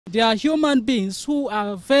They are human beings who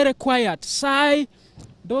are very quiet, shy.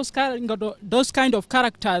 Those kind of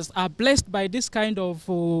characters are blessed by this kind of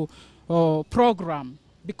program,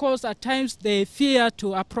 because at times they fear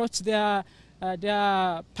to approach their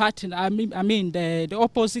partner. I mean the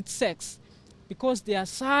opposite sex, because they are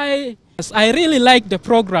shy. I really like the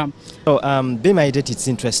program. So, Be My Date, it's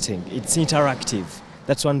interesting. It's interactive.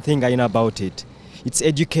 That's one thing I know about it. It's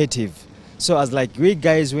educative. So as like we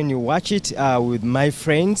guys, when you watch it with my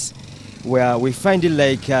friends, where we find it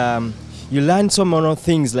like you learn so many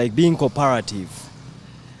things, like being cooperative,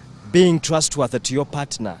 being trustworthy to your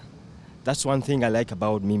partner. That's one thing I like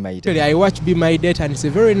about Be My Date. I watch Be My Date and it's a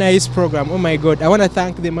very nice program. Oh my God, I want to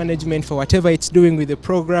thank the management for whatever it's doing with the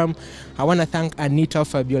program. I want to thank Anita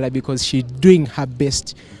Fabiola because she's doing her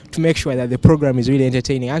best to make sure that the program is really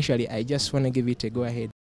entertaining. Actually, I just want to give it a go ahead.